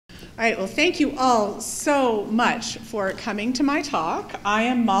All right, well, thank you all so much for coming to my talk. I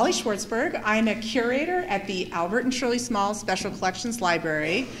am Molly Schwartzburg. I'm a curator at the Albert and Shirley Small Special Collections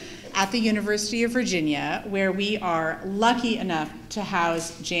Library at the University of Virginia, where we are lucky enough to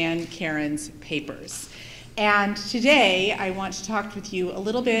house Jan Karon's papers. And today, I want to talk with you a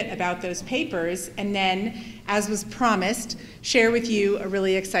little bit about those papers, and then, as was promised, share with you a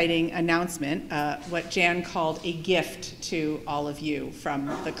really exciting announcement, what Jan called a gift to all of you from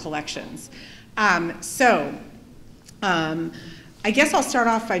the collections. I guess I'll start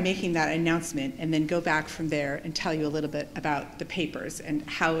off by making that announcement and then go back from there and tell you a little bit about the papers and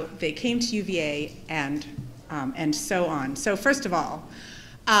how they came to UVA and so on. So first of all,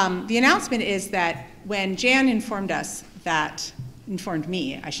 the announcement is that when Jan informed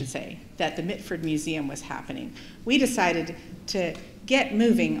me, I should say, that the Mitford Museum was happening, we decided to get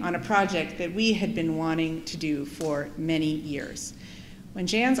moving on a project that we had been wanting to do for many years. When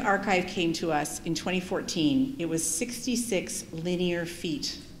Jan's archive came to us in 2014, it was 66 linear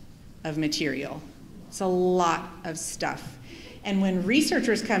feet of material. It's a lot of stuff. And when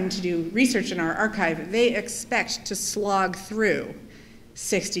researchers come to do research in our archive, they expect to slog through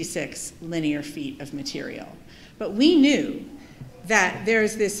 66 linear feet of material. But we knew that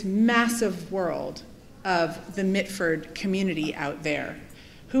there's this massive world of the Mitford community out there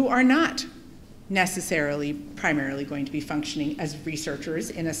who are not necessarily primarily going to be functioning as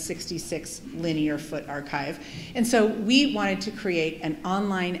researchers in a 66 linear foot archive. And so we wanted to create an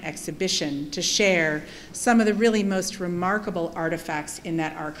online exhibition to share some of the really most remarkable artifacts in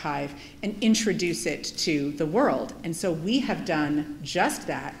that archive and introduce it to the world. And so we have done just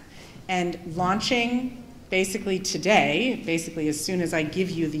that, and launching basically today, basically as soon as I give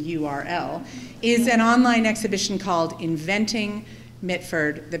you the URL, is an online exhibition called Inventing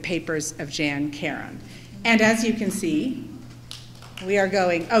Mitford, the Papers of Jan Karon. And as you can see, we are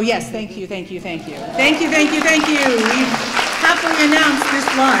going, oh yes, thank you, thank you, thank you. Thank you, thank you, thank you. We've happily announced this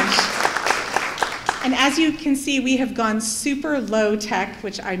launch. And as you can see, we have gone super low tech,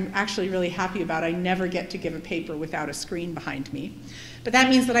 which I'm actually really happy about. I never get to give a paper without a screen behind me. But that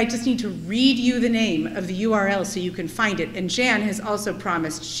means that I just need to read you the name of the URL so you can find it. And Jan has also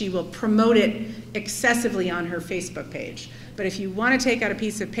promised she will promote it excessively on her Facebook page. But if you want to take out a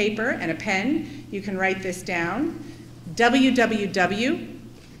piece of paper and a pen, you can write this down: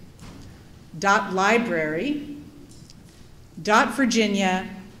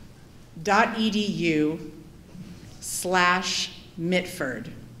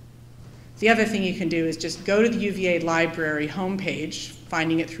 The other thing you can do is just go to the UVA Library homepage,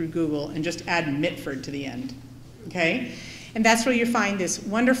 finding it through Google, and just add Mitford to the end, okay? And that's where you find this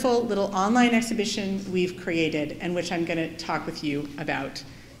wonderful little online exhibition we've created, and which I'm going to talk with you about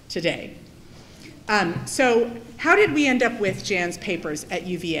today. So how did we end up with Jan's papers at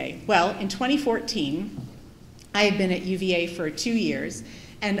UVA? Well, in 2014, I had been at UVA for 2 years,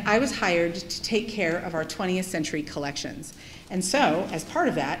 and I was hired to take care of our 20th century collections. And so, as part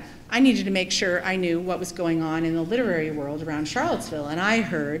of that, I needed to make sure I knew what was going on in the literary world around Charlottesville, and I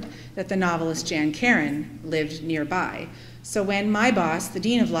heard that the novelist Jan Karon lived nearby. So when my boss, the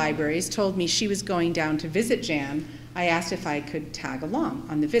Dean of Libraries, told me she was going down to visit Jan, I asked if I could tag along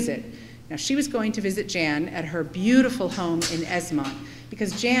on the visit. Now, she was going to visit Jan at her beautiful home in Esmont,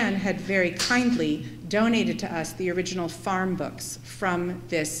 because Jan had very kindly donated to us the original farm books from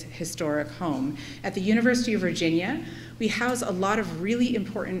this historic home. At the University of Virginia, we house a lot of really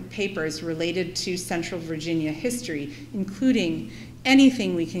important papers related to Central Virginia history, including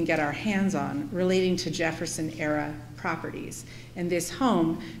anything we can get our hands on relating to Jefferson-era properties. And this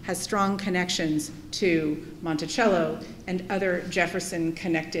home has strong connections to Monticello and other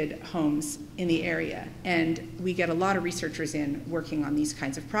Jefferson-connected homes in the area. And we get a lot of researchers in working on these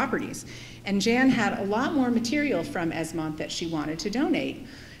kinds of properties. And Jan had a lot more material from Esmont that she wanted to donate,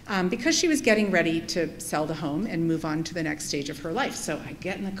 because she was getting ready to sell the home and move on to the next stage of her life. So I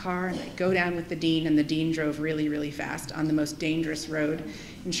get in the car and I go down with the dean, and the dean drove really, really fast on the most dangerous road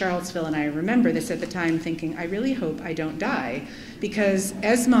in Charlottesville. And I remember this at the time thinking, I really hope I don't die, because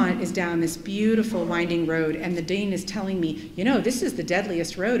Esmont is down this beautiful winding road, and the dean is telling me, you know, this is the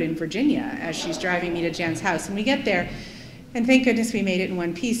deadliest road in Virginia, as she's driving me to Jan's house. And we get there, and thank goodness we made it in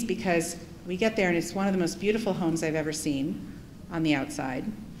one piece, because we get there and it's one of the most beautiful homes I've ever seen on the outside.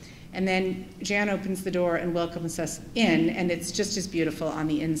 And then Jan opens the door and welcomes us in, and it's just as beautiful on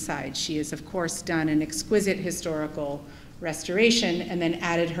the inside. She has, of course, done an exquisite historical restoration and then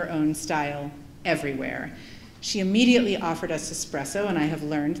added her own style everywhere. She immediately offered us espresso, and I have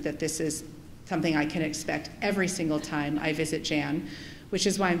learned that this is something I can expect every single time I visit Jan. which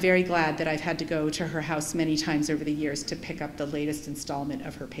is why I'm very glad that I've had to go to her house many times over the years to pick up the latest installment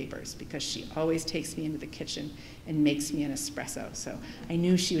of her papers, because she always takes me into the kitchen and makes me an espresso. So I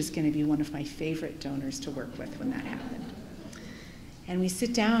knew she was going to be one of my favorite donors to work with when that happened. And we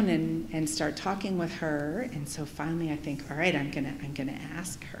sit down and start talking with her, and so finally I think, all right, I'm gonna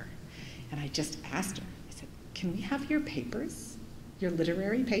ask her. And I just asked her, I said, can we have your papers, your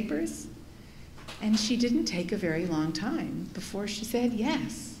literary papers? And she didn't take a very long time before she said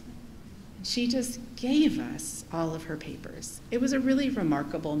yes. And she just gave us all of her papers. It was a really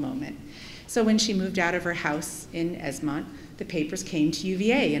remarkable moment. So when she moved out of her house in Esmont, the papers came to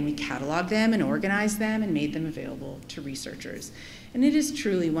UVA, and we cataloged them and organized them and made them available to researchers. And it is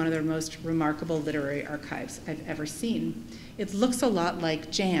truly one of the most remarkable literary archives I've ever seen. It looks a lot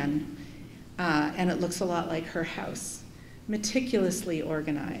like Jan, and it looks a lot like her house. Meticulously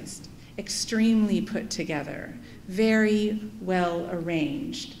organized, extremely put together, very well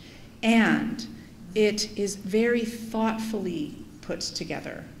arranged, and it is very thoughtfully put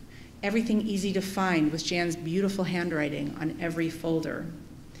together. Everything easy to find with Jan's beautiful handwriting on every folder.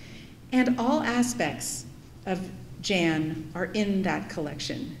 And all aspects of Jan are in that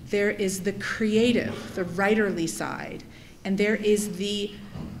collection. There is the creative, the writerly side, and there is the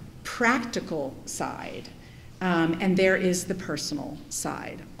practical side, and there is the personal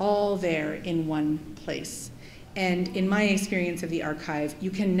side, all there in one place. And in my experience of the archive,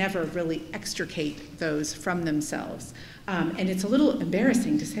 you can never really extricate those from themselves. And it's a little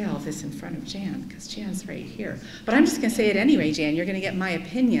embarrassing to say all this in front of Jan, because Jan's right here. But I'm just going to say it anyway, Jan. You're going to get my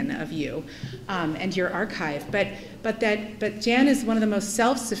opinion of you and your archive. But Jan is one of the most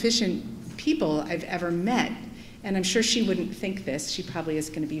self-sufficient people I've ever met. And I'm sure she wouldn't think this. She probably is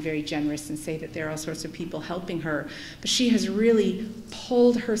going to be very generous and say that there are all sorts of people helping her. But she has really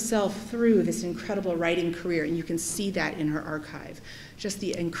pulled herself through this incredible writing career, and you can see that in her archive, just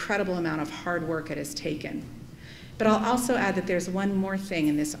the incredible amount of hard work it has taken. But I'll also add that there's one more thing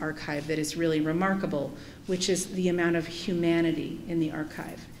in this archive that is really remarkable, which is the amount of humanity in the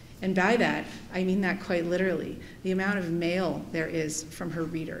archive. And by that, I mean that quite literally, the amount of mail there is from her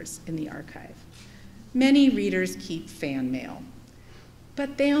readers in the archive. Many readers keep fan mail,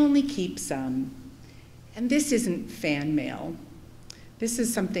 but they only keep some. And this isn't fan mail. This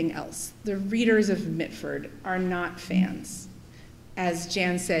is something else. The readers of Mitford are not fans. As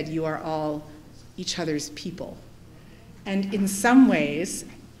Jan said, you are all each other's people. And in some ways,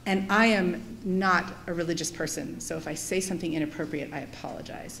 and I am not a religious person, so if I say something inappropriate, I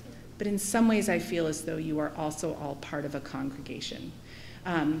apologize. But in some ways, I feel as though you are also all part of a congregation.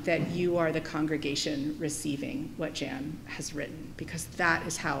 That you are the congregation receiving what Jan has written, because that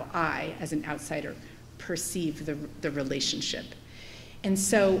is how I, as an outsider, perceive the relationship. And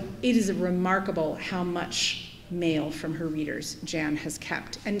so it is remarkable how much mail from her readers Jan has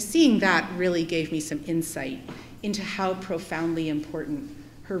kept. And seeing that really gave me some insight into how profoundly important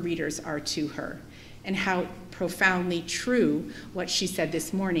her readers are to her, and how profoundly true what she said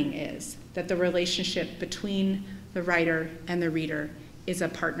this morning is, that the relationship between the writer and the reader is a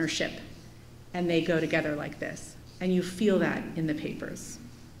partnership, and they go together like this. And you feel that in the papers.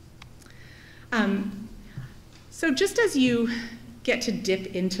 So just as you get to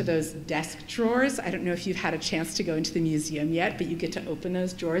dip into those desk drawers, I don't know if you've had a chance to go into the museum yet, but you get to open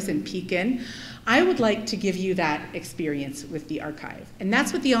those drawers and peek in. I would like to give you that experience with the archive. And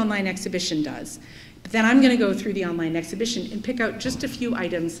that's what the online exhibition does. But then I'm going to go through the online exhibition and pick out just a few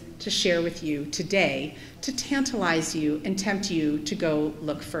items to share with you today to tantalize you and tempt you to go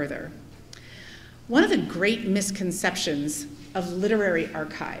look further. One of the great misconceptions of literary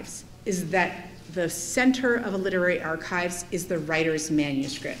archives is that the center of a literary archives is the writer's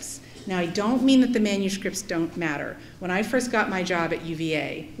manuscripts. Now, I don't mean that the manuscripts don't matter. When I first got my job at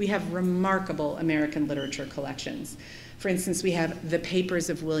UVA, we have remarkable American literature collections. For instance, we have the papers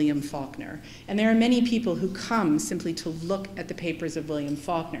of William Faulkner. And there are many people who come simply to look at the papers of William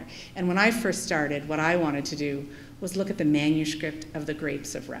Faulkner. And when I first started, what I wanted to do was look at the manuscript of The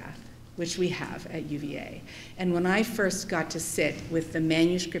Grapes of Wrath, which we have at UVA. And when I first got to sit with the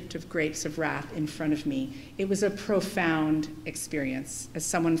manuscript of Grapes of Wrath in front of me, it was a profound experience, as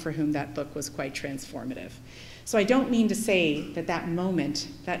someone for whom that book was quite transformative. So I don't mean to say that that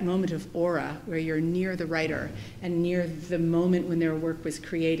moment of aura where you're near the writer and near the moment when their work was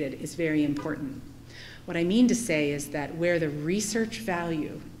created is very important. What I mean to say is that where the research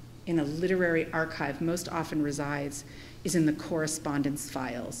value in a literary archive most often resides is in the correspondence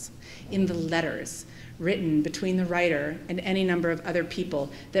files, in the letters written between the writer and any number of other people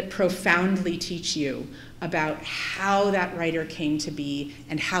that profoundly teach you about how that writer came to be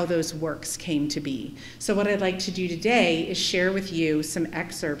and how those works came to be. So what I'd like to do today is share with you some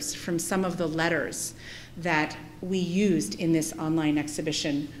excerpts from some of the letters that we used in this online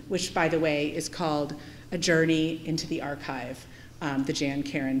exhibition, which, by the way, is called A Journey into the Archive, the Jan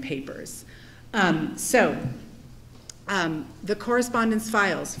Karon papers. The correspondence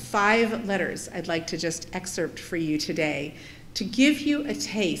files, 5 letters I'd like to just excerpt for you today to give you a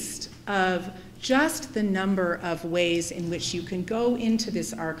taste of just the number of ways in which you can go into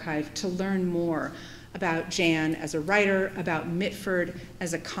this archive to learn more about Jan as a writer, about Mitford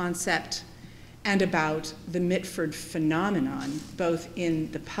as a concept, and about the Mitford phenomenon, both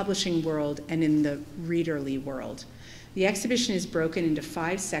in the publishing world and in the readerly world. The exhibition is broken into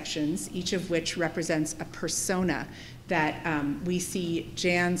 5 sections, each of which represents a persona that we see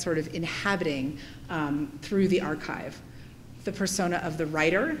Jan sort of inhabiting through the archive. The persona of the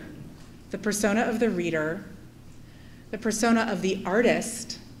writer, the persona of the reader, the persona of the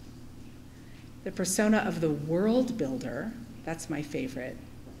artist, the persona of the world builder, that's my favorite,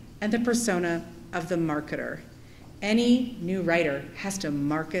 and the persona of the marketer. Any new writer has to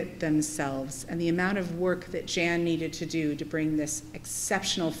market themselves, and the amount of work that Jan needed to do to bring this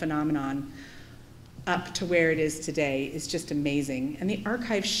exceptional phenomenon up to where it is today is just amazing. And the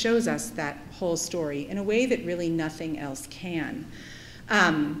archive shows us that whole story in a way that really nothing else can.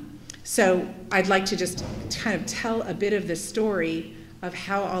 So I'd like to just kind of tell a bit of the story of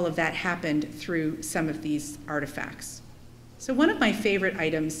how all of that happened through some of these artifacts. So one of my favorite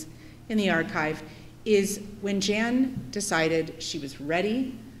items in the archive is when Jan decided she was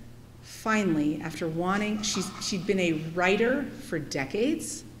ready, finally, after wanting, she'd been a writer for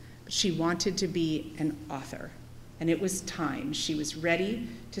decades, but she wanted to be an author. And it was time. She was ready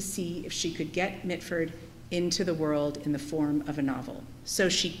to see if she could get Mitford into the world in the form of a novel. So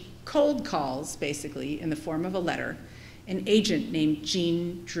she cold calls, basically, in the form of a letter, an agent named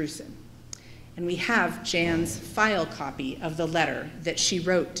Jean Drusen. And we have Jan's file copy of the letter that she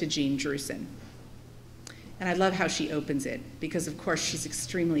wrote to Jean Drusen. And I love how she opens it, because of course she's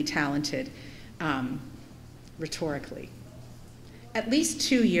extremely talented rhetorically. At least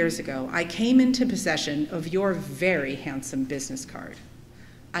 2 years ago, I came into possession of your very handsome business card.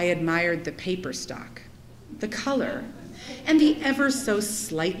 I admired the paper stock, the color, and the ever so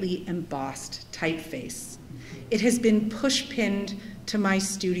slightly embossed typeface. It has been push-pinned to my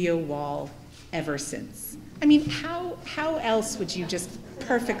studio wall ever since. I mean, how else would you just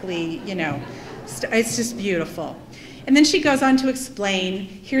perfectly, it's just beautiful. And then she goes on to explain,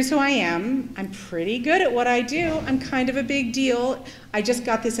 here's who I am. I'm pretty good at what I do. I'm kind of a big deal. I just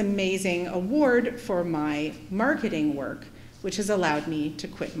got this amazing award for my marketing work, which has allowed me to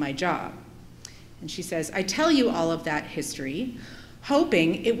quit my job. And she says, I tell you all of that history,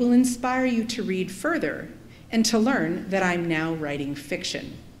 hoping it will inspire you to read further and to learn that I'm now writing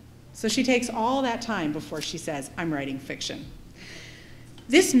fiction. So she takes all that time before she says, I'm writing fiction.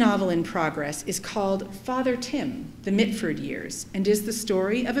 This novel in progress is called Father Tim, The Mitford Years, and is the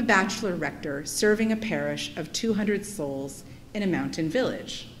story of a bachelor rector serving a parish of 200 souls in a mountain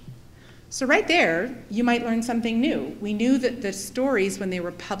village. So right there, you might learn something new. We knew that the stories, when they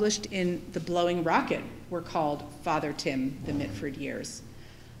were published in The Blowing Rocket, were called Father Tim, The Mitford Years.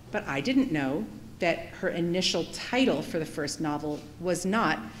 But I didn't know that her initial title for the first novel was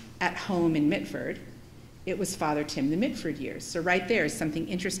not At Home in Mitford. It was Father Tim, The Mitford Years. So right there is something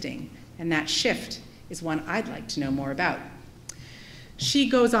interesting, and that shift is one I'd like to know more about. She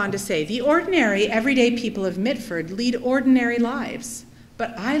goes on to say, the ordinary, everyday people of Mitford lead ordinary lives,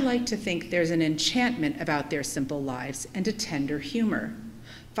 but I like to think there's an enchantment about their simple lives and a tender humor.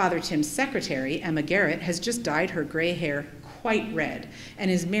 Father Tim's secretary, Emma Garrett, has just dyed her gray hair quite red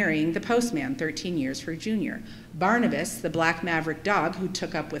and is marrying the postman 13 years her junior. Barnabas, the black maverick dog who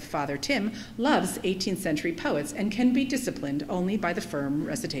took up with Father Tim, loves 18th century poets and can be disciplined only by the firm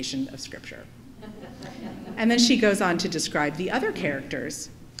recitation of scripture. And then she goes on to describe the other characters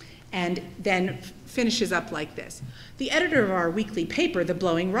and then finishes up like this. The editor of our weekly paper, The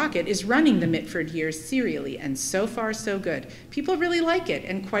Blowing Rocket, is running the Mitford Years serially, and so far so good. People really like it,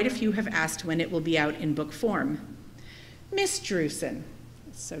 and quite a few have asked when it will be out in book form. Miss Drusen,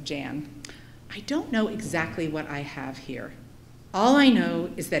 so Jan, I don't know exactly what I have here. All I know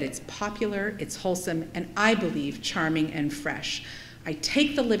is that it's popular, it's wholesome, and I believe charming and fresh. I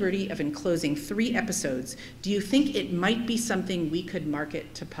take the liberty of enclosing 3 episodes. Do you think it might be something we could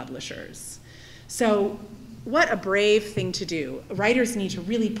market to publishers? So what a brave thing to do. Writers need to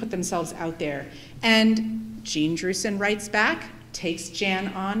really put themselves out there. And Jean Drusen writes back, takes Jan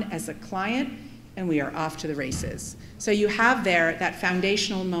on as a client, and we are off to the races. So you have there that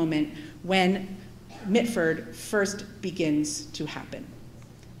foundational moment when Mitford first begins to happen.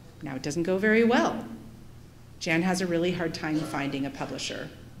 Now, it doesn't go very well. Jan has a really hard time finding a publisher.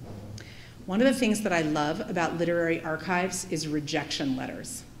 One of the things that I love about literary archives is rejection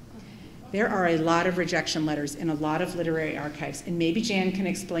letters. There are a lot of rejection letters in a lot of literary archives, and maybe Jan can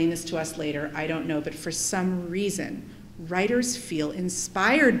explain this to us later, I don't know, but for some reason, writers feel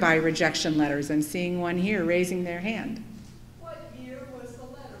inspired by rejection letters. I'm seeing one here raising their hand. What year was the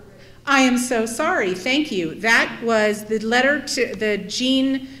letter written? I am so sorry, thank you. That was the letter to, the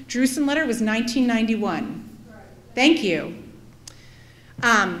Jean Drusen letter was 1991. Right. Thank you.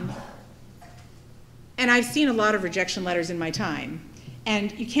 And I've seen a lot of rejection letters in my time.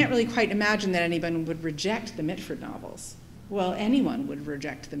 And you can't really quite imagine that anyone would reject the Mitford novels. Well, anyone would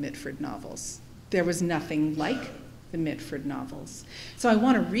reject the Mitford novels. There was nothing like the Mitford novels. So I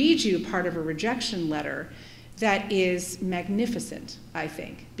want to read you part of a rejection letter that is magnificent, I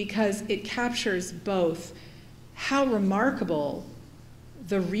think, because it captures both how remarkable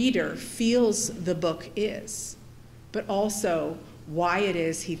the reader feels the book is, but also why it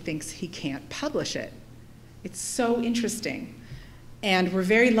is he thinks he can't publish it. It's so interesting. And we're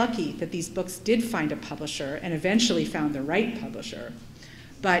very lucky that these books did find a publisher and eventually found the right publisher.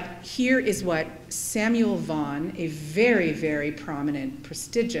 But here is what Samuel Vaughan, a very, very prominent,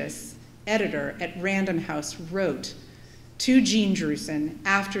 prestigious editor at Random House, wrote to Jean Drusen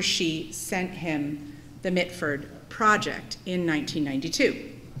after she sent him the Mitford project in 1992.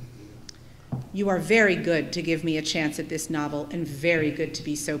 You are very good to give me a chance at this novel and very good to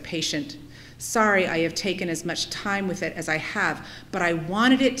be so patient. Sorry I have taken as much time with it as I have, but I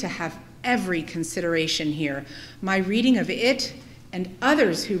wanted it to have every consideration here. My reading of it and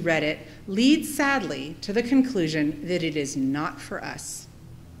others who read it leads sadly to the conclusion that it is not for us.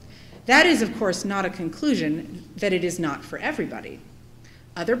 That is, of course, not a conclusion that it is not for everybody.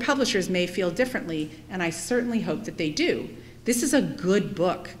 Other publishers may feel differently, and I certainly hope that they do. This is a good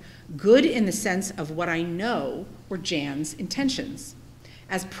book, good in the sense of what I know were Jan's intentions.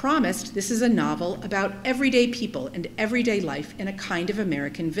 As promised, this is a novel about everyday people and everyday life in a kind of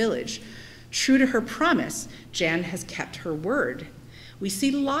American village. True to her promise, Jan has kept her word. We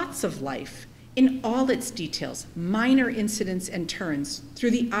see lots of life in all its details, minor incidents and turns,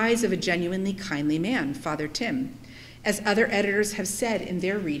 through the eyes of a genuinely kindly man, Father Tim. As other editors have said in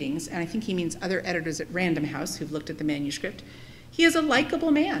their readings, and I think he means other editors at Random House who've looked at the manuscript, he is a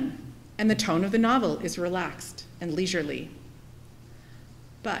likable man, and the tone of the novel is relaxed and leisurely.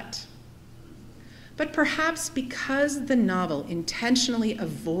 But perhaps because the novel intentionally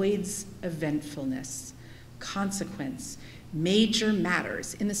avoids eventfulness, consequence, major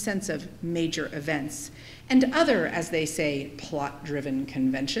matters in the sense of major events, and other, as they say, plot-driven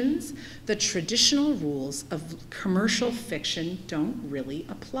conventions, the traditional rules of commercial fiction don't really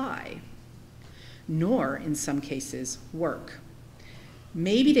apply, nor, in some cases, work.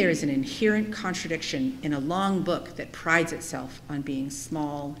 Maybe there is an inherent contradiction in a long book that prides itself on being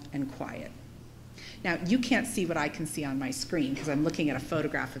small and quiet. Now, you can't see what I can see on my screen because I'm looking at a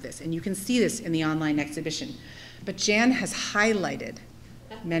photograph of this, and you can see this in the online exhibition. But Jan has highlighted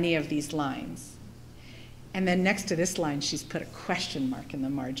many of these lines. And then next to this line, she's put a question mark in the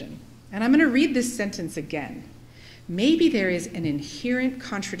margin. And I'm going to read this sentence again. Maybe there is an inherent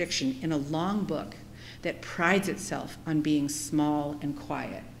contradiction in a long book that prides itself on being small and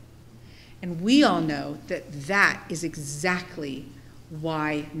quiet. And we all know that that is exactly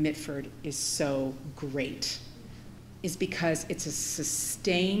why Mitford is so great, is because it's a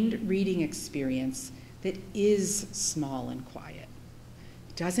sustained reading experience that is small and quiet.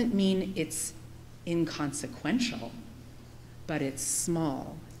 It doesn't mean it's inconsequential, but it's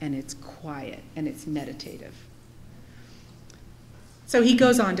small and it's quiet and it's meditative. So he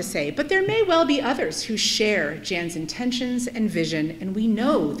goes on to say, but there may well be others who share Jan's intentions and vision, and we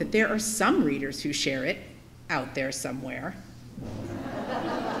know that there are some readers who share it out there somewhere.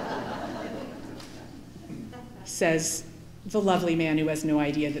 Says the lovely man who has no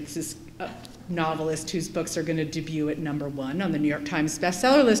idea that this is a novelist whose books are going to debut at #1 on the New York Times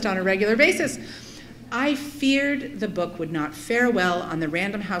bestseller list on a regular basis. I feared the book would not fare well on the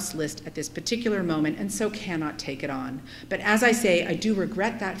Random House list at this particular moment, and so cannot take it on. But as I say, I do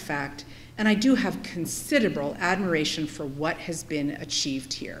regret that fact, and I do have considerable admiration for what has been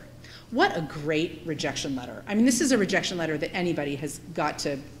achieved here. What a great rejection letter. I mean, this is a rejection letter that anybody has got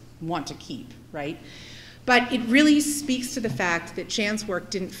to want to keep, right? But it really speaks to the fact that Jan's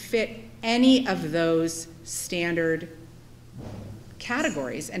work didn't fit any of those standard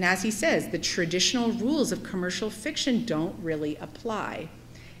categories. And as he says, the traditional rules of commercial fiction don't really apply.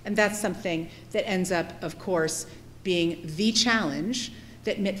 And that's something that ends up, of course, being the challenge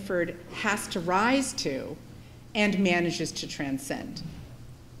that Mitford has to rise to and manages to transcend.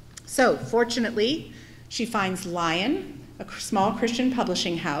 So, fortunately, she finds Lion, a small Christian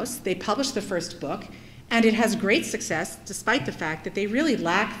publishing house. They publish the first book, and it has great success, despite the fact that they really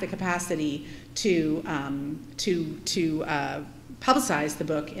lack the capacity to publicize the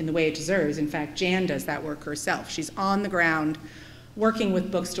book in the way it deserves. In fact, Jan does that work herself. She's on the ground working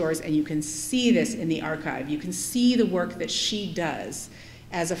with bookstores, and you can see this in the archive. You can see the work that she does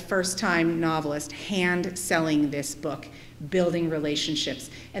as a first-time novelist, hand-selling this book, building relationships.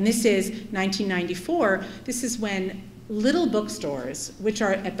 And this is 1994. This is when little bookstores, which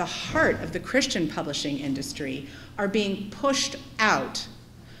are at the heart of the Christian publishing industry, are being pushed out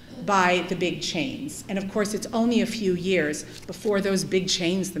by the big chains. And of course, it's only a few years before those big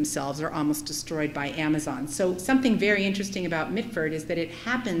chains themselves are almost destroyed by Amazon. So something very interesting about Mitford is that it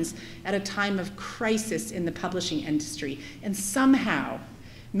happens at a time of crisis in the publishing industry, and somehow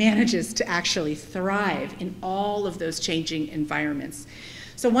manages to actually thrive in all of those changing environments.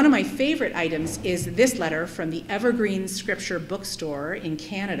 So one of my favorite items is this letter from the Evergreen Scripture Bookstore in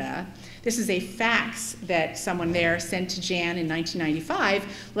Canada. This is a fax that someone there sent to Jan in 1995,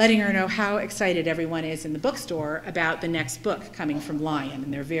 letting her know how excited everyone is in the bookstore about the next book coming from Lion,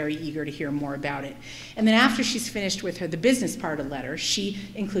 and they're very eager to hear more about it. And then after she's finished with the business part of the letter, she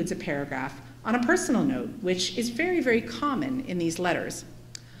includes a paragraph on a personal note, which is very, very common in these letters.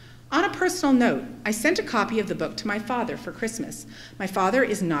 On a personal note, I sent a copy of the book to my father for Christmas. My father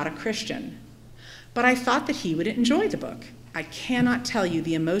is not a Christian, but I thought that he would enjoy the book. I cannot tell you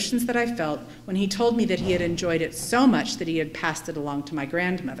the emotions that I felt when he told me that he had enjoyed it so much that he had passed it along to my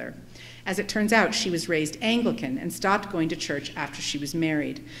grandmother. As it turns out, she was raised Anglican and stopped going to church after she was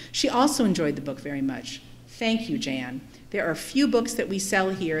married. She also enjoyed the book very much. Thank you, Jan. There are few books that we sell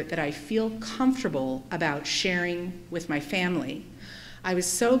here that I feel comfortable about sharing with my family. I was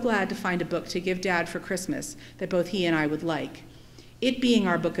so glad to find a book to give Dad for Christmas that both he and I would like. It being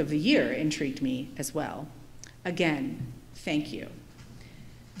our book of the year intrigued me as well. Again, thank you.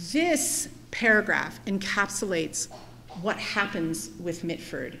 This paragraph encapsulates what happens with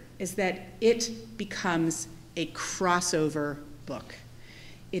Mitford, is that it becomes a crossover book.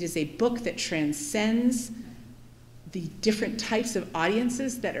 It is a book that transcends the different types of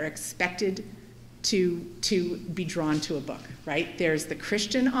audiences that are expected to be drawn to a book, right? There's the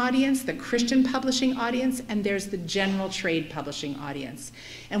Christian audience, the Christian publishing audience, and there's the general trade publishing audience.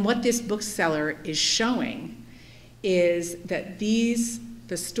 And what this bookseller is showing is that the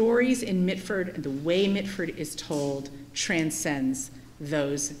stories in Mitford and the way Mitford is told transcends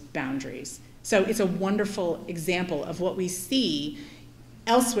those boundaries. So it's a wonderful example of what we see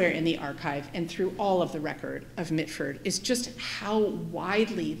elsewhere in the archive and through all of the record of Mitford, is just how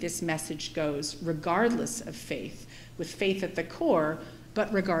widely this message goes, regardless of faith, with faith at the core,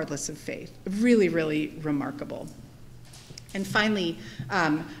 but regardless of faith. Really, really remarkable. And finally,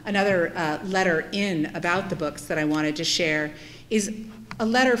 another letter in about the books that I wanted to share is a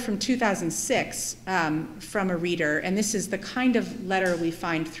letter from 2006 from a reader, and this is the kind of letter we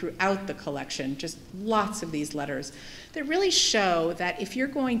find throughout the collection, just lots of these letters that really show that if you're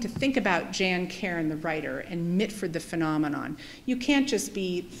going to think about Jan Karon, the writer, and Mitford, the phenomenon, you can't just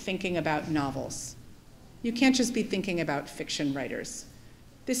be thinking about novels. You can't just be thinking about fiction writers.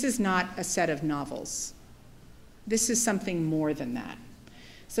 This is not a set of novels. This is something more than that.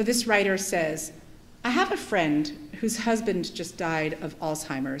 So this writer says, I have a friend whose husband just died of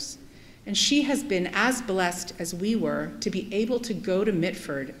Alzheimer's, and she has been as blessed as we were to be able to go to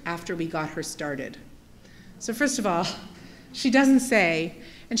Mitford after we got her started. So first of all, she doesn't say,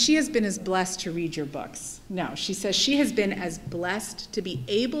 and she has been as blessed to read your books. No, she says she has been as blessed to be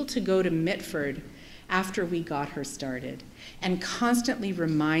able to go to Mitford after we got her started, and constantly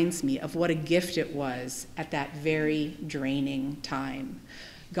reminds me of what a gift it was at that very draining time.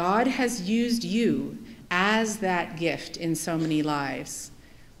 God has used you as that gift in so many lives.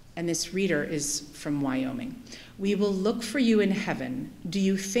 And this reader is from Wyoming. We will look for you in heaven. Do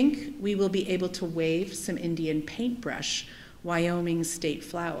you think we will be able to wave some Indian paintbrush, Wyoming's state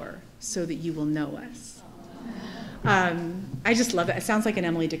flower, so that you will know us? I just love it. It sounds like an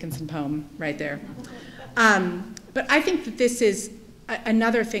Emily Dickinson poem right there. But I think that this is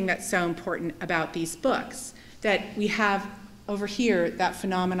another thing that's so important about these books, that we have over here that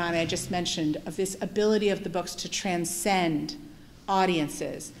phenomenon I just mentioned of this ability of the books to transcend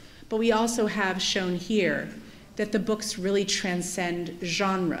audiences. But we also have shown here that the books really transcend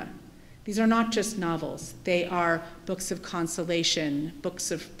genre. These are not just novels. They are books of consolation,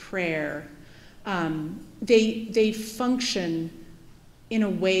 books of prayer. They function in a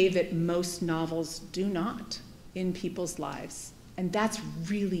way that most novels do not in people's lives. And that's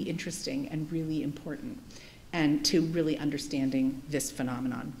really interesting and really important, and to really understanding this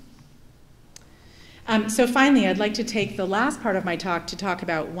phenomenon. So finally, I'd like to take the last part of my talk to talk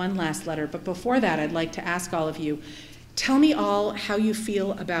about one last letter. But before that, I'd like to ask all of you, tell me all how you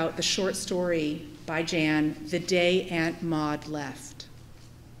feel about the short story by Jan, The Day Aunt Maud Left.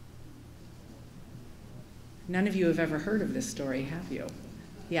 None of you have ever heard of this story, have you?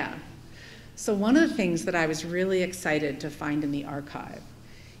 Yeah. So one of the things that I was really excited to find in the archive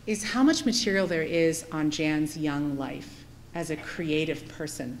is how much material there is on Jan's young life as a creative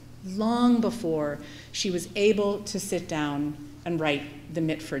person, long before she was able to sit down and write the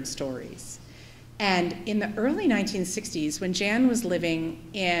Mitford stories. And in the early 1960s, when Jan was living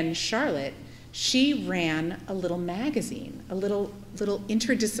in Charlotte, she ran a little magazine, a little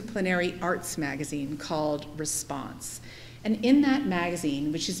interdisciplinary arts magazine called Response. And in that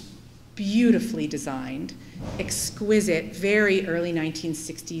magazine, which is beautifully designed, exquisite, very early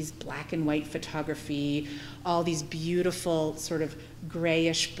 1960s black and white photography, all these beautiful sort of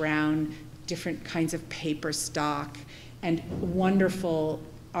grayish brown, different kinds of paper stock, and wonderful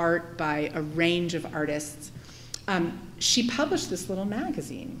art by a range of artists. She published this little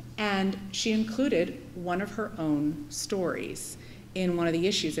magazine, and she included one of her own stories in one of the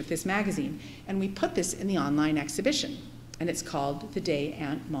issues of this magazine. And we put this in the online exhibition, and it's called The Day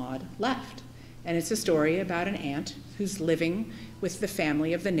Aunt Maud Left. And it's a story about an aunt who's living with the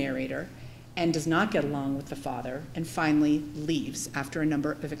family of the narrator and does not get along with the father, and finally leaves after a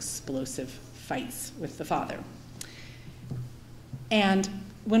number of explosive fights with the father. And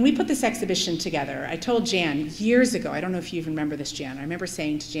when we put this exhibition together, I told Jan years ago, I don't know if you even remember this, Jan, I remember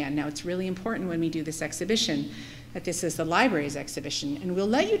saying to Jan, now it's really important when we do this exhibition that this is the library's exhibition, and we'll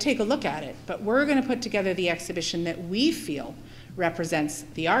let you take a look at it, but we're going to put together the exhibition that we feel represents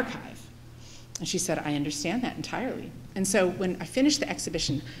the archive. And she said, I understand that entirely. And so when I finished the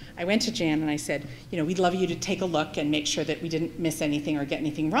exhibition, I went to Jan and I said, you know, we'd love you to take a look and make sure that we didn't miss anything or get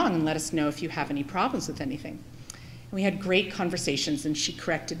anything wrong, and let us know if you have any problems with anything. And we had great conversations, and she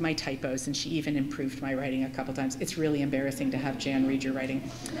corrected my typos, and she even improved my writing a couple times. It's really embarrassing to have Jan read your writing.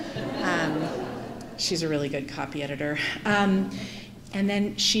 She's a really good copy editor. And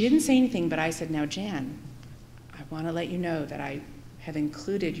then she didn't say anything, but I said, now, Jan, I want to let you know that I have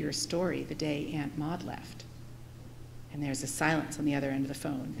included your story, The Day Aunt Maud Left. And there's a silence on the other end of the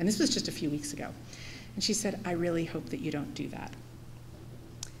phone. And this was just a few weeks ago. And she said, I really hope that you don't do that.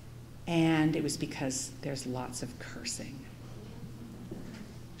 And it was because there's lots of cursing.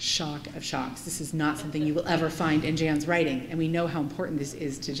 Shock of shocks. This is not something you will ever find in Jan's writing, and we know how important this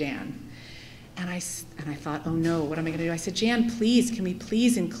is to Jan. And I thought, oh no, what am I going to do? I said, Jan, please, can we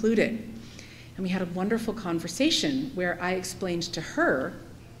please include it? And we had a wonderful conversation where I explained to her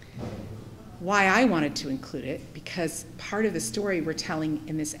why I wanted to include it, because part of the story we're telling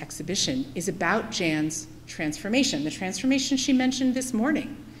in this exhibition is about Jan's transformation, the transformation she mentioned this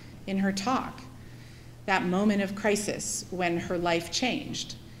morning in her talk, that moment of crisis when her life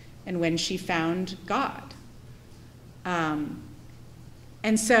changed and when she found God.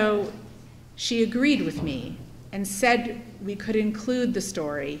 And so she agreed with me and said we could include the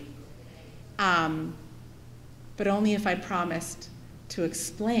story, but only if I promised to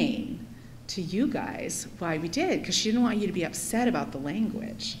explain to you guys why we did, because she didn't want you to be upset about the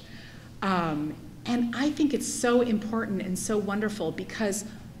language. And I think it's so important and so wonderful, because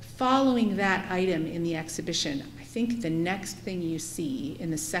following that item in the exhibition, I think the next thing you see in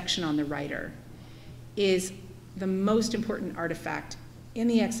the section on the writer is the most important artifact in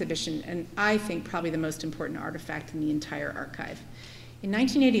the exhibition, and I think probably the most important artifact in the entire archive. In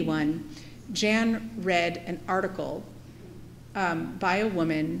 1981, Jan read an article by a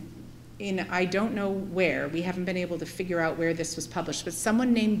woman in, I don't know where, we haven't been able to figure out where this was published, but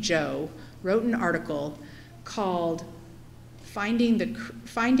someone named Joe wrote an article called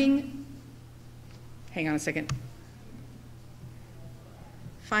Finding, hang on a second.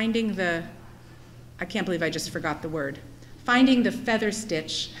 I can't believe I just forgot the word. Finding the feather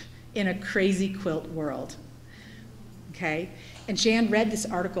stitch in a crazy quilt world, okay? And Jan read this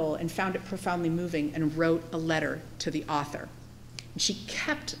article and found it profoundly moving and wrote a letter to the author. And she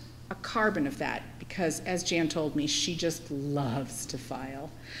kept a carbon of that because, as Jan told me, she just loves to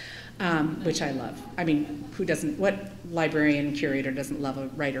file. Which I love. I mean, what librarian and curator doesn't love a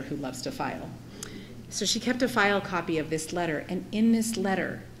writer who loves to file? So she kept a file copy of this letter, and in this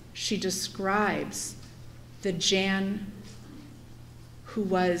letter, she describes the Jan who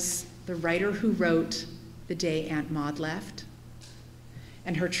was the writer who wrote The Day Aunt Maud Left,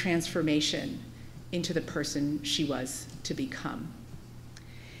 and her transformation into the person she was to become.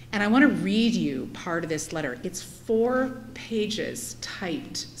 And I want to read you part of this letter. It's 4 pages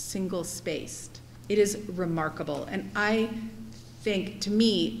typed, single-spaced. It is remarkable, and I think, to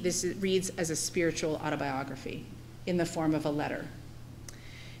me, this reads as a spiritual autobiography in the form of a letter.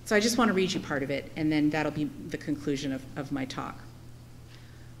 So I just want to read you part of it, and then that'll be the conclusion of my talk.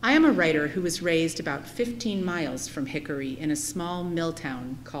 I am a writer who was raised about 15 miles from Hickory in a small mill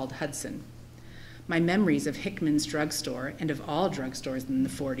town called Hudson. My memories of Hickman's drugstore, and of all drugstores in the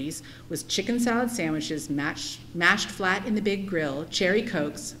 40s, was chicken salad sandwiches mashed flat in the big grill, cherry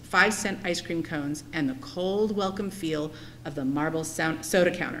Cokes, 5-cent ice cream cones, and the cold welcome feel of the marble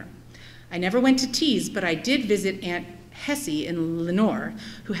soda counter. I never went to teas, but I did visit Aunt Hessie in Lenore,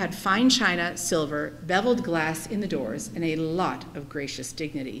 who had fine china, silver, beveled glass in the doors, and a lot of gracious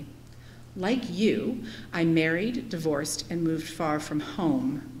dignity. Like you, I married, divorced, and moved far from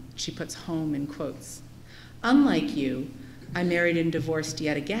home. She puts home in quotes. Unlike you, I married and divorced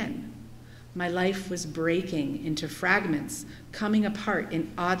yet again. My life was breaking into fragments, coming apart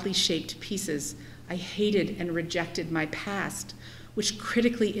in oddly shaped pieces. I hated and rejected my past, which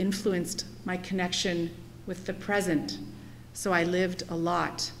critically influenced my connection with the present, so I lived a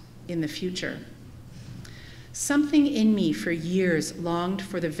lot in the future. Something in me for years longed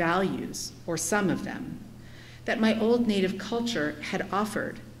for the values, or some of them, that my old native culture had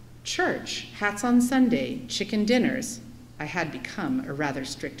offered. Church, hats on Sunday, chicken dinners. I had become a rather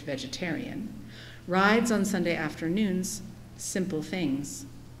strict vegetarian. Rides on Sunday afternoons, simple things.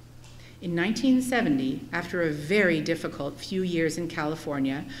 In 1970, after a very difficult few years in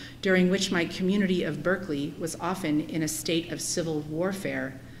California, during which my community of Berkeley was often in a state of civil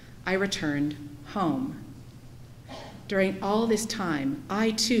warfare, I returned home. During all this time, I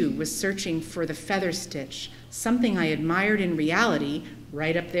too was searching for the feather stitch, something I admired in reality,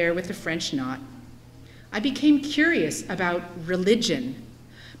 right up there with the French knot. I became curious about religion,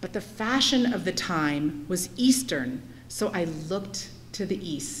 but the fashion of the time was Eastern, so I looked to the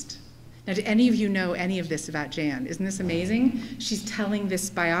East. Now, do any of you know any of this about Jan? Isn't this amazing? She's telling this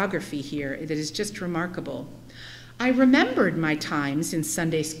biography here that is just remarkable. I remembered my times in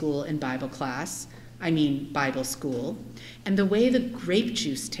Sunday school and Bible class, Bible school, and the way the grape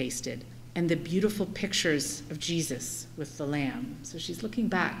juice tasted, and the beautiful pictures of Jesus with the lamb. So she's looking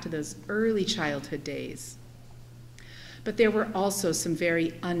back to those early childhood days. But there were also some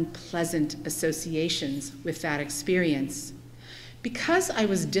very unpleasant associations with that experience. Because I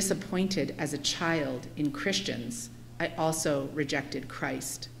was disappointed as a child in Christians, I also rejected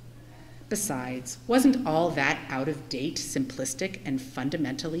Christ. Besides, wasn't all that out of date, simplistic, and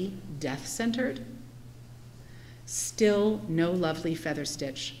fundamentally death-centered? Still no lovely feather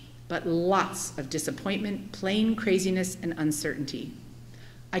stitch, but lots of disappointment, plain craziness, and uncertainty.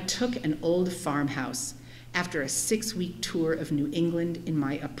 I took an old farmhouse after a 6-week tour of New England in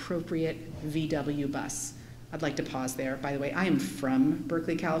my appropriate VW bus. I'd like to pause there. By the way, I am from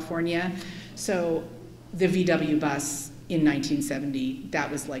Berkeley, California, so the VW bus in 1970, that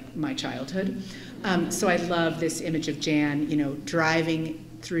was like my childhood. So I love this image of Jan, driving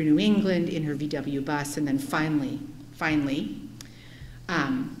through New England in her VW bus, and then finally,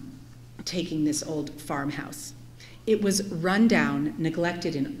 taking this old farmhouse. It was run down,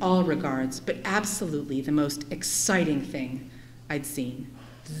 neglected in all regards, but absolutely the most exciting thing I'd seen.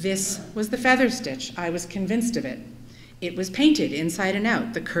 This was the feather stitch. I was convinced of it. It was painted inside and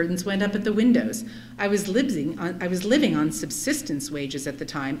out. The curtains went up at the windows. I was living on subsistence wages at the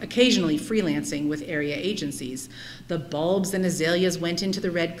time, occasionally freelancing with area agencies. The bulbs and azaleas went into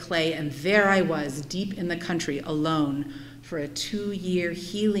the red clay, and there I was, deep in the country, alone, for a 2-year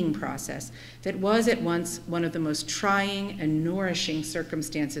healing process that was at once one of the most trying and nourishing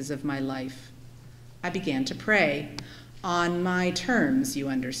circumstances of my life. I began to pray, on my terms, you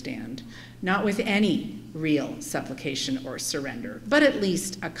understand, not with any real supplication or surrender, but at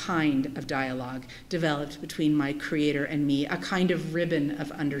least a kind of dialogue developed between my Creator and me, a kind of ribbon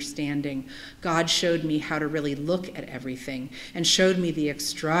of understanding. God showed me how to really look at everything and showed me the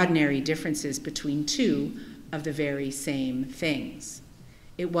extraordinary differences between two of the very same things.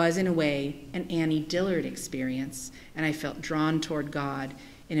 It was, in a way, an Annie Dillard experience, and I felt drawn toward God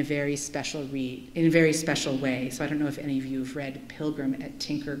in a very special way. So I don't know if any of you have read Pilgrim at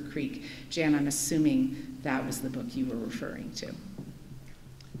Tinker Creek. Jan, I'm assuming that was the book you were referring to.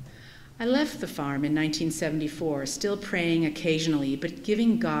 I left the farm in 1974, still praying occasionally, but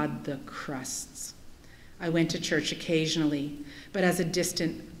giving God the crusts. I went to church occasionally, but as a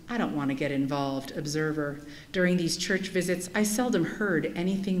distant I don't want to get involved, observer. During these church visits, I seldom heard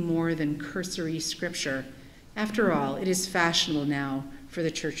anything more than cursory scripture. After all, it is fashionable now for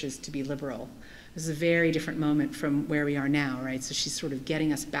the churches to be liberal. This is a very different moment from where we are now, right? So she's sort of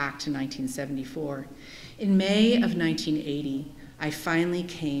getting us back to 1974. In May of 1980, I finally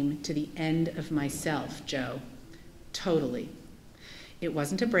came to the end of myself, Joe. Totally. It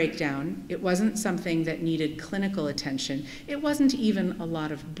wasn't a breakdown. It wasn't something that needed clinical attention. It wasn't even a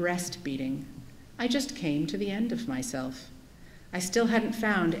lot of breast beating. I just came to the end of myself. I still hadn't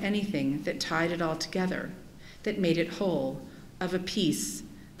found anything that tied it all together, that made it whole, of a piece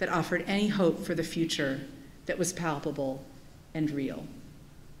that offered any hope for the future that was palpable and real.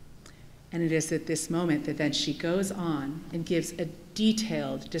 And it is at this moment that then she goes on and gives a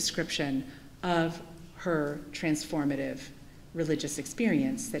detailed description of her transformative religious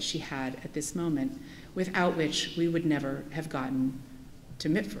experience that she had at this moment, without which we would never have gotten to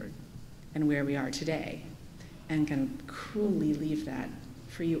Mitford and where we are today. And I'm going to cruelly leave that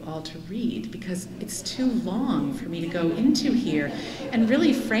for you all to read, because it's too long for me to go into here. And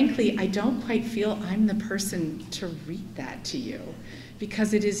really, frankly, I don't quite feel I'm the person to read that to you,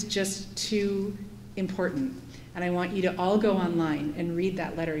 because it is just too important. And I want you to all go online and read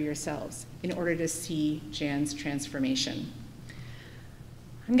that letter yourselves in order to see Jan's transformation.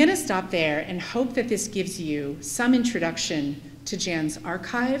 I'm going to stop there and hope that this gives you some introduction to Jan's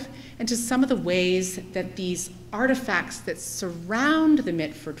archive and to some of the ways that these artifacts that surround the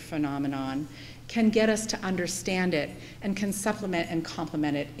Mitford phenomenon can get us to understand it and can supplement and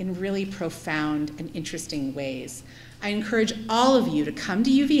complement it in really profound and interesting ways. I encourage all of you to come to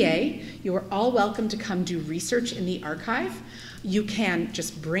UVA. You are all welcome to come do research in the archive. You can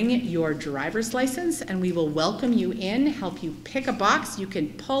just bring your driver's license and we will welcome you in, help you pick a box. You can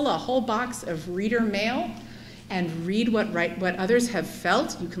pull a whole box of reader mail and read what others have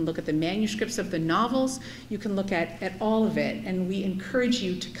felt. You can look at the manuscripts of the novels. You can look at all of it, and we encourage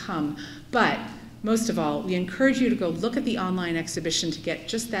you to come. But most of all, we encourage you to go look at the online exhibition to get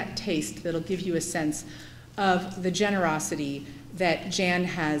just that taste that'll give you a sense of the generosity that Jan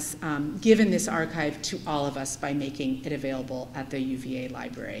has given this archive to all of us by making it available at the UVA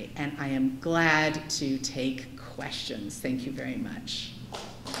library. And I am glad to take questions. Thank you very much.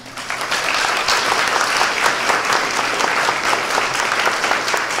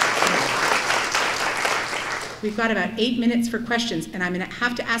 We've got about 8 minutes for questions, and I'm going to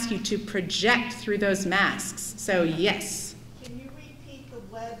have to ask you to project through those masks. So yes. Can you repeat the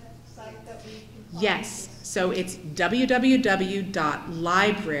website that we can find? Yes. So it's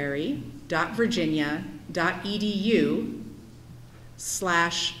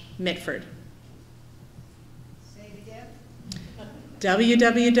www.library.virginia.edu/Mitford. Say it again.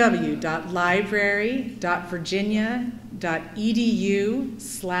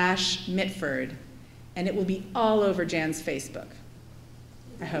 www.library.virginia.edu/Mitford. And it will be all over Jan's Facebook,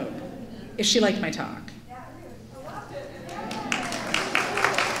 I hope, if she liked my talk.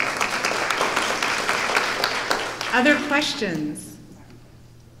 Other questions?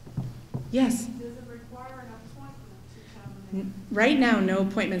 Yes? Does it require an appointment to come in? Right now, no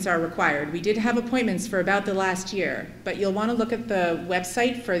appointments are required. We did have appointments for about the last year, but you'll want to look at the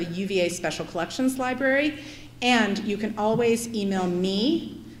website for the UVA Special Collections Library, and you can always email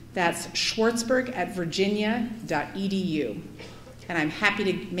me. That's Schwartzburg@virginia.edu. And I'm happy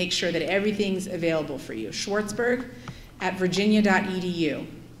to make sure that everything's available for you. Schwartzburg@virginia.edu.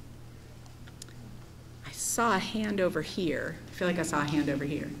 I saw a hand over here. I feel like I saw a hand over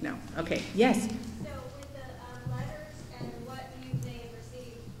here. No. Okay. Yes? So with the letters and what you may have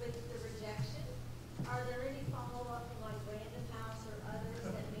received with the rejection, are there any follow-up from like Random House or others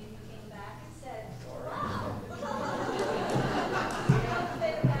that maybe came back and said, wow,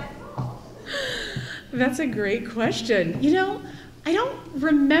 That's a great question. You know, I don't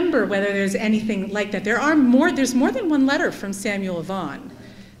remember whether there's anything like that. There's more than one letter from Samuel Vaughan.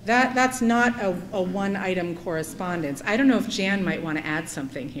 That's not a one-item correspondence. I don't know if Jan might want to add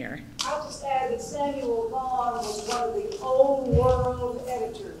something here. I'll just add that Samuel Vaughan was one of the old world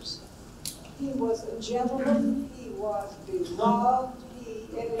editors. He was a gentleman, he was beloved, he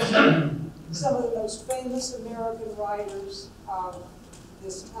edited some of the most famous American writers of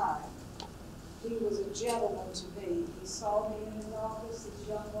this time. He was a gentleman to me. He saw me in his office, this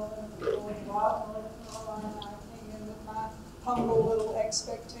young woman from North Carolina. I came in with my humble little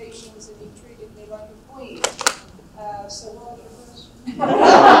expectations, and he treated me like a queen. So what was your question?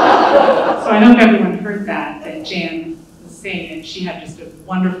 So I hope everyone heard that Jan was saying that she had just a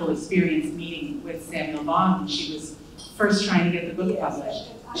wonderful experience meeting with Samuel Vaughan when she was first trying to get the book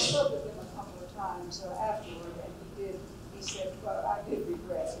published. And I spoke with him a couple of times afterward, and he said, well, I did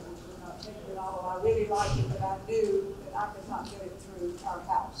regret it. really liked it, but I knew that I could not get it through our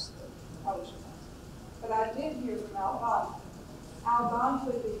house, the publishing house. But I did hear from Algonquin.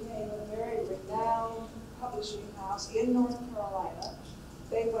 Algonquin became a very renowned publishing house in North Carolina.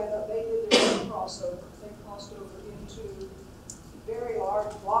 They went up, they did their own crossover. They crossed over into very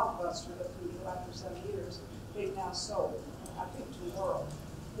large blockbuster that people, after some years, they've now sold, I think, to the world.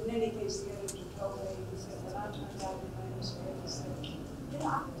 In any case, the editor told me, he said, when I turned out the manuscript, he said, you know,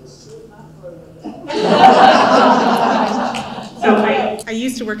 I could just slit my throat. So I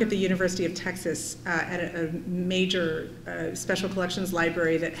used to work at the University of Texas at a major special collections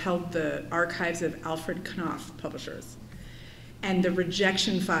library that held the archives of Alfred Knopf publishers. And the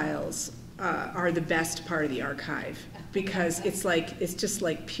rejection files are the best part of the archive, because it's just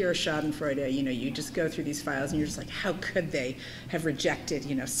like pure schadenfreude. You know, you just go through these files and you're just like, how could they have rejected,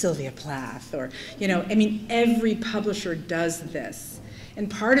 you know, Sylvia Plath? Or, you know, I mean, every publisher does this.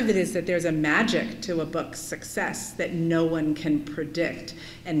 And part of it is that there's a magic to a book's success that no one can predict.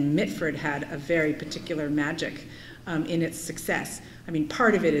 And Mitford had a very particular magic in its success. I mean,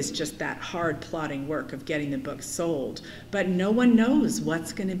 part of it is just that hard plotting work of getting the book sold. But no one knows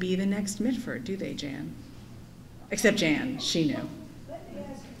what's going to be the next Mitford, do they, Jan? Except Jan, she knew. Let me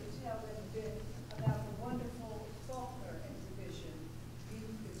ask you to tell them a bit about the wonderful Faulkner exhibition you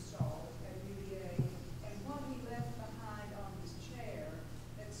installed at UVA and what he left behind on his chair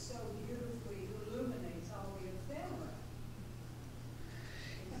that so beautifully illuminates all the ephemera.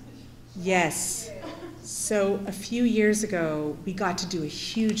 Yes. So a few years ago, we got to do a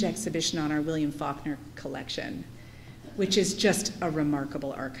huge exhibition on our William Faulkner collection, which is just a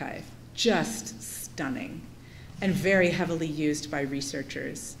remarkable archive, just stunning, and very heavily used by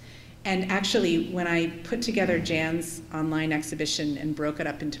researchers. And actually, when I put together Jan's online exhibition and broke it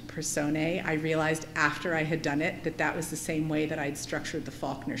up into personae, I realized after I had done it that that was the same way that I'd structured the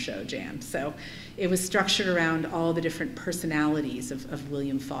Faulkner show, Jan. So it was structured around all the different personalities of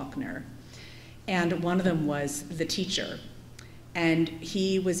William Faulkner. And one of them was the teacher. And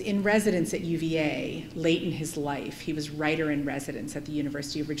he was in residence at UVA late in his life. He was writer in residence at the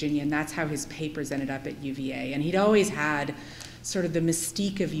University of Virginia, and that's how his papers ended up at UVA. And he'd always had sort of the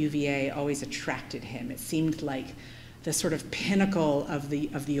mystique of UVA always attracted him. It seemed like the sort of pinnacle of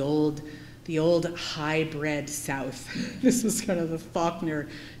the old high-bred South. This was kind of the Faulkner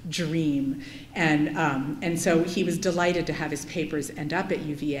dream. And so he was delighted to have his papers end up at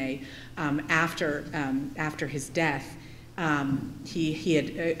UVA after his death. He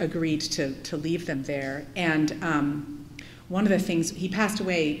had agreed to leave them there. And one of the things, he passed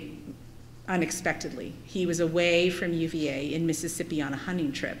away unexpectedly. He was away from UVA in Mississippi on a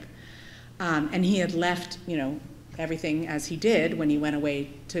hunting trip. And he had left, you know, everything as he did when he went away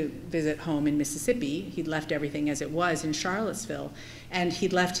to visit home in Mississippi. He'd left everything as it was in Charlottesville. And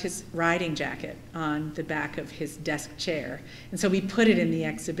he'd left his riding jacket on the back of his desk chair. And so we put it in the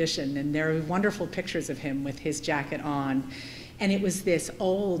exhibition, and there are wonderful pictures of him with his jacket on. And it was this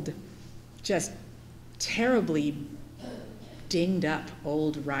old, just terribly dinged up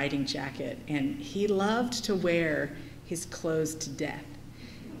old riding jacket. And he loved to wear his clothes to death.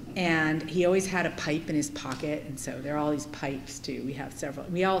 And he always had a pipe in his pocket, and so there are all these pipes too. We have several.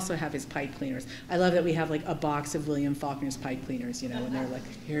 We also have his pipe cleaners. I love that we have like a box of William Faulkner's pipe cleaners, you know, and they're like,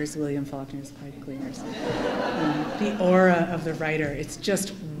 here's William Faulkner's pipe cleaners. The aura of the writer, it's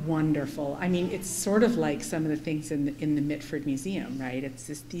just wonderful. I mean, it's sort of like some of the things in the Mitford Museum, right? It's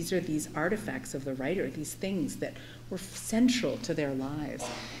just, these are these artifacts of the writer, these things that were central to their lives.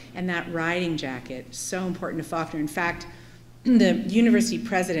 And that riding jacket, so important to Faulkner. In fact, the university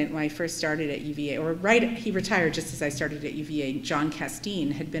president, when I first started at UVA, he retired just as I started at UVA, Jan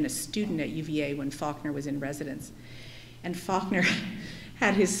Karon, had been a student at UVA when Faulkner was in residence. And Faulkner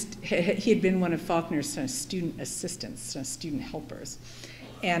he had been one of Faulkner's student assistants, student helpers.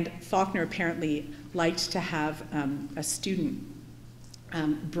 And Faulkner apparently liked to have a student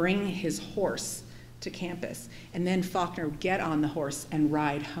bring his horse to campus, and then Faulkner would get on the horse and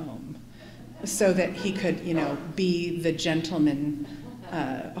ride home, so that he could, you know, be the gentleman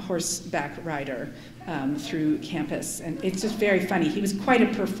horseback rider through campus. And it's just very funny. He was quite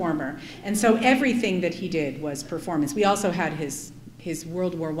a performer. And so everything that he did was performance. We also had his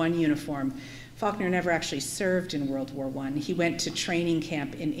World War I uniform. Faulkner never actually served in World War I. He went to training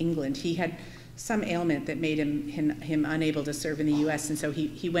camp in England. He had some ailment that made him unable to serve in the US, and so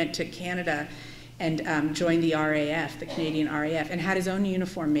he went to Canada and joined the RAF, the Canadian RAF, and had his own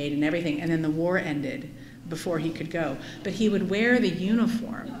uniform made and everything, and then the war ended before he could go. But he would wear the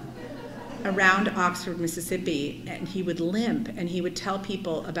uniform around Oxford, Mississippi, and he would limp, and he would tell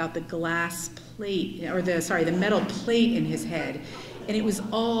people about the glass plate, or the metal plate in his head. and it was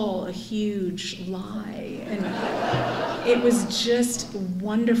all a huge lie. And it was just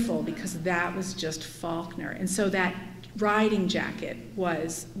wonderful because that was just Faulkner. And so that riding jacket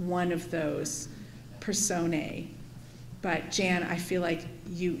was one of those personae. But Jan, I feel like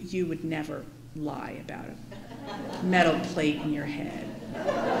you would never lie about a metal plate in your head. I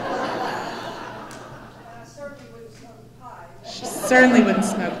certainly wouldn't smoke pie. She certainly wouldn't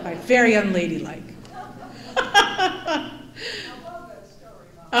smoke pie. Very unladylike. I love that story,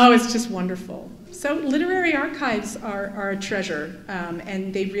 Mom. Oh, it's just wonderful. So literary archives are a treasure,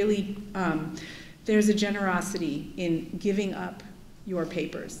 and they really, there's a generosity in giving up your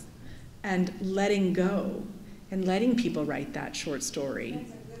papers and letting go and letting people write that short story.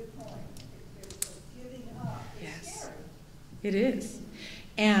 That's a good point. It's giving up. It's scary. It is.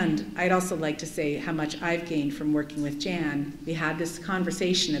 And I'd also like to say how much I've gained from working with Jan. We had this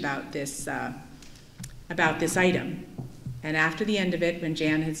conversation about this item. And after the end of it, when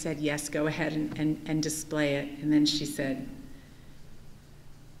Jan had said, yes, go ahead and display it, and then she said,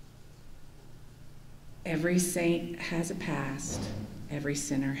 every saint has a past, every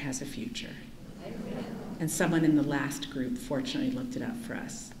sinner has a future. And someone in the last group fortunately looked it up for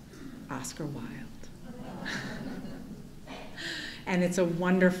us, Oscar Wilde. And it's a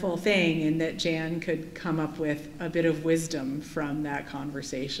wonderful thing in that Jan could come up with a bit of wisdom from that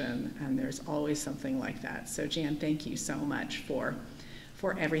conversation, and there's always something like that. So Jan, thank you so much for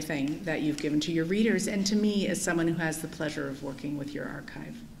everything that you've given to your readers and to me as someone who has the pleasure of working with your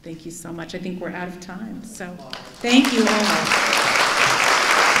archive. Thank you so much. I think we're out of time, so thank you all.